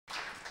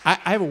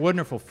I have a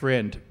wonderful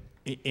friend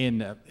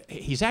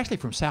he's actually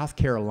from South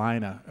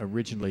Carolina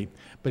originally,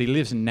 but he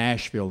lives in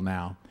Nashville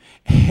now.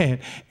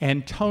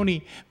 And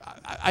Tony,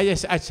 I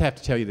just have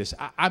to tell you this.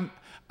 I'm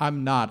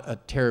not a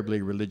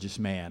terribly religious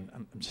man.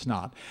 I'm just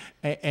not.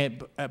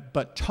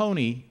 But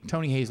Tony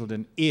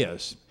Hazelden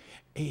is.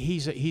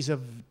 He's a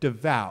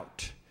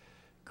devout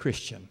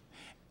Christian,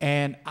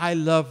 and I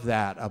love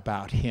that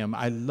about him.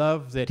 I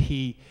love that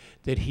he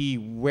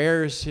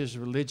wears his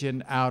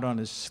religion out on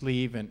his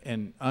sleeve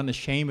and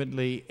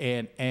unashamedly,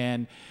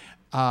 and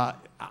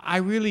I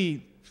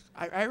really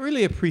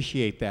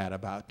appreciate that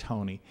about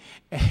Tony.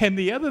 And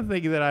the other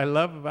thing that I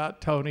love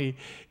about Tony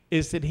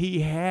is that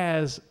he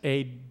has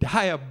a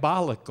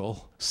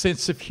diabolical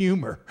sense of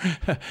humor.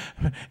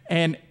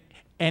 and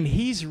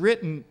he's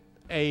written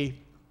a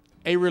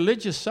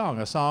religious song,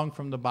 a song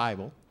from the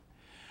Bible,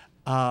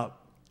 how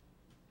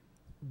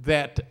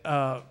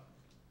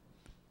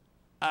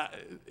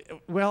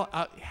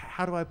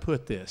do I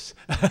put this?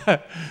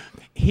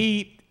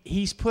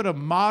 He's put a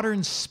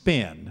modern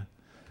spin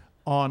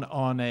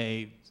on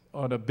a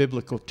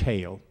biblical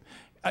tale.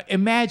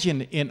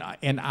 Imagine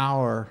in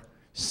our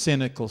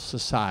cynical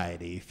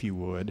society, if you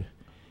would,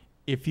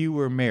 if you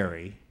were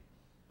Mary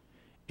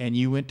and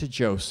you went to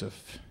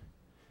Joseph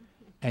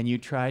and you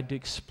tried to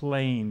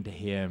explain to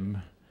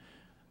him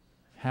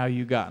how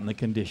you got in the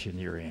condition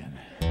you're in.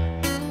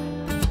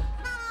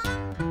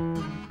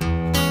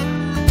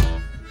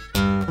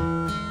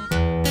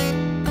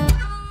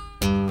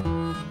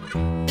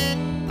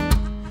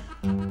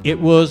 It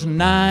was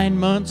 9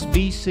 months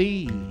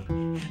BC.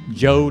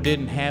 Joe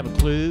didn't have a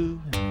clue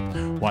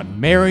what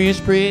Mary's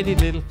pretty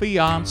little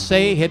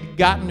fiancé had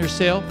gotten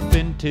herself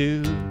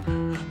into,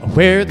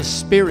 where the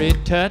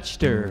Spirit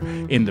touched her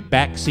in the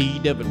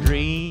backseat of a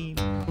dream.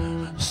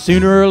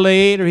 Sooner or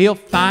later he'll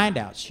find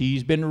out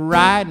she's been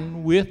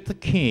riding with the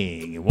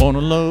king. You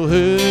wanna know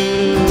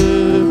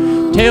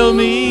who? Tell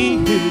me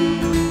who?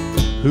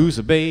 Who's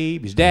the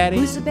baby's daddy?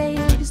 Who's the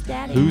baby's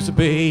daddy? Who's the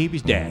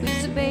baby's daddy?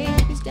 Who's the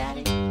baby's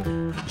daddy?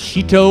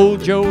 She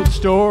told Joe the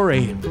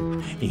story.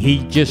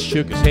 He just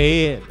shook his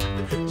head.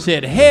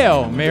 Said,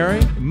 "Hell,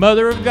 Mary,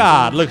 mother of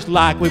God, looks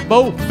like we've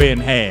both been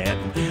had."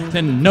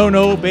 Said,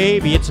 no,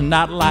 baby, it's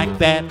not like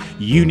that.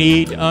 You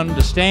need to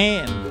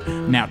understand.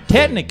 Now,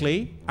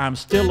 technically, I'm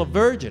still a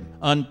virgin,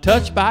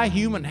 untouched by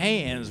human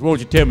hands.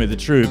 Won't you tell me the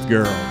truth,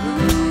 girl?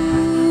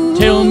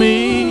 Tell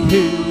me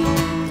who?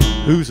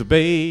 Who's the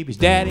baby's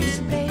daddy? Who's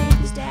the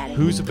baby's daddy?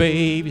 Who's the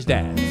baby's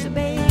daddy? Who's the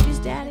baby's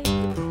daddy?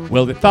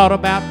 Well, they thought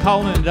about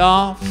calling it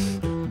off,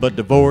 but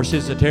divorce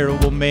is a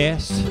terrible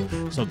mess.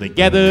 So they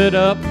gathered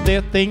up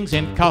their things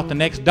and caught the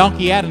next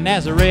donkey out of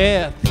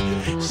Nazareth.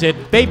 Said,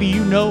 "Baby,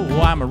 you know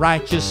I'm a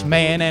righteous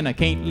man and I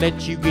can't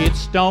let you get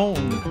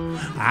stoned.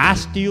 I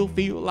still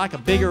feel like a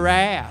bigger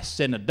ass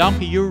than the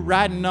donkey you're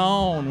riding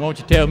on. Won't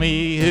you tell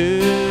me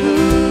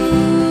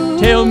who?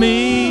 Tell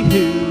me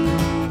who?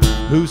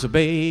 Who's the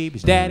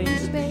baby's daddy?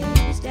 Who's the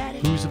baby's daddy?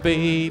 Who's the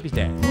baby's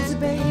daddy?" Who's the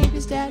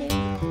baby's daddy?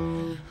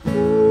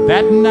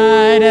 That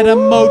night at a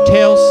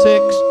Motel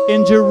 6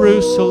 in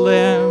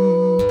Jerusalem,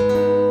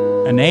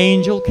 an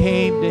angel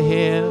came to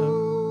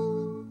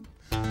him,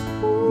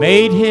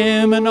 made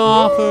him an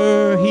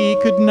offer he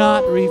could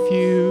not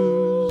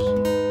refuse.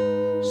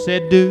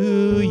 Said,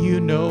 "Do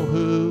you know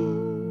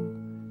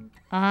who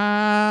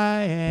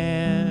I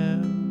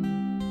am?"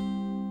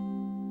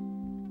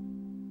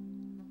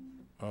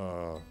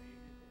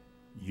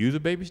 You the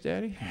baby's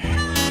daddy?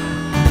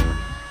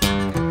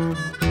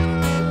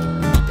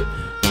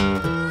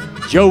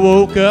 Joe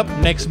woke up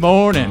next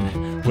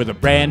morning with a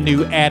brand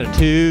new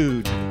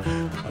attitude.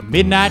 A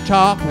midnight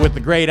talk with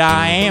the great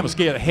I Am will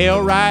scare the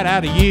hell right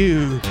out of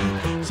you.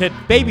 Said,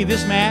 "Baby,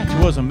 this match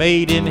was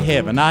made in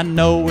heaven. I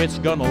know it's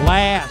gonna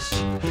last.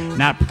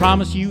 And I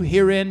promise you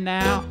here and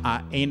now,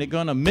 I ain't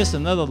gonna miss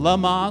another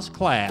Lamaze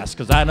class.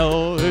 Cause I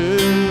know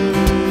who,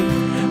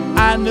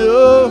 I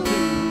know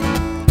who.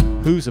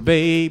 Who's the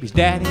baby's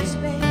daddy? Who's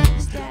the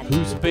baby's daddy?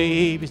 Who's the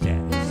baby's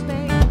daddy?" Who's the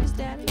baby's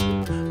daddy?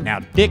 Now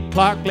Dick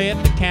Clark led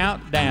the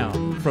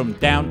countdown from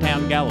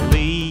downtown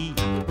Galilee.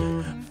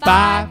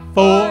 5,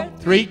 4,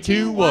 3,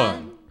 2,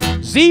 1.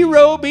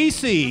 0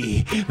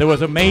 BC. There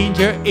was a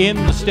manger in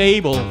the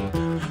stable,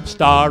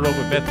 star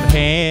over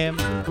Bethlehem.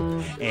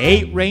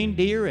 8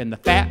 reindeer and the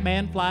fat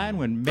man flying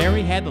when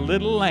Mary had the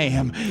little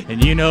lamb.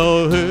 And you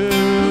know who?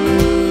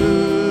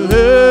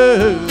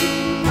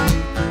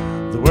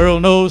 The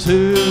world knows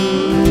who.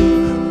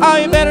 Oh,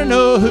 you better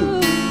know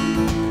who.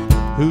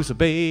 Who's the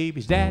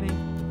baby's daddy?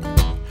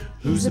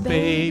 Who's the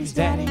baby's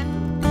daddy?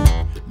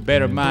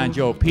 Better mind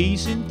your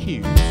P's and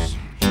Q's.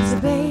 Who's the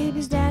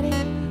baby's daddy?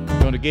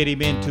 Gonna get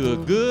him into a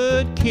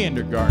good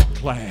kindergarten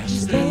class.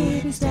 Who's the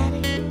baby's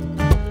daddy?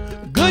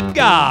 Good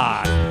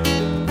God!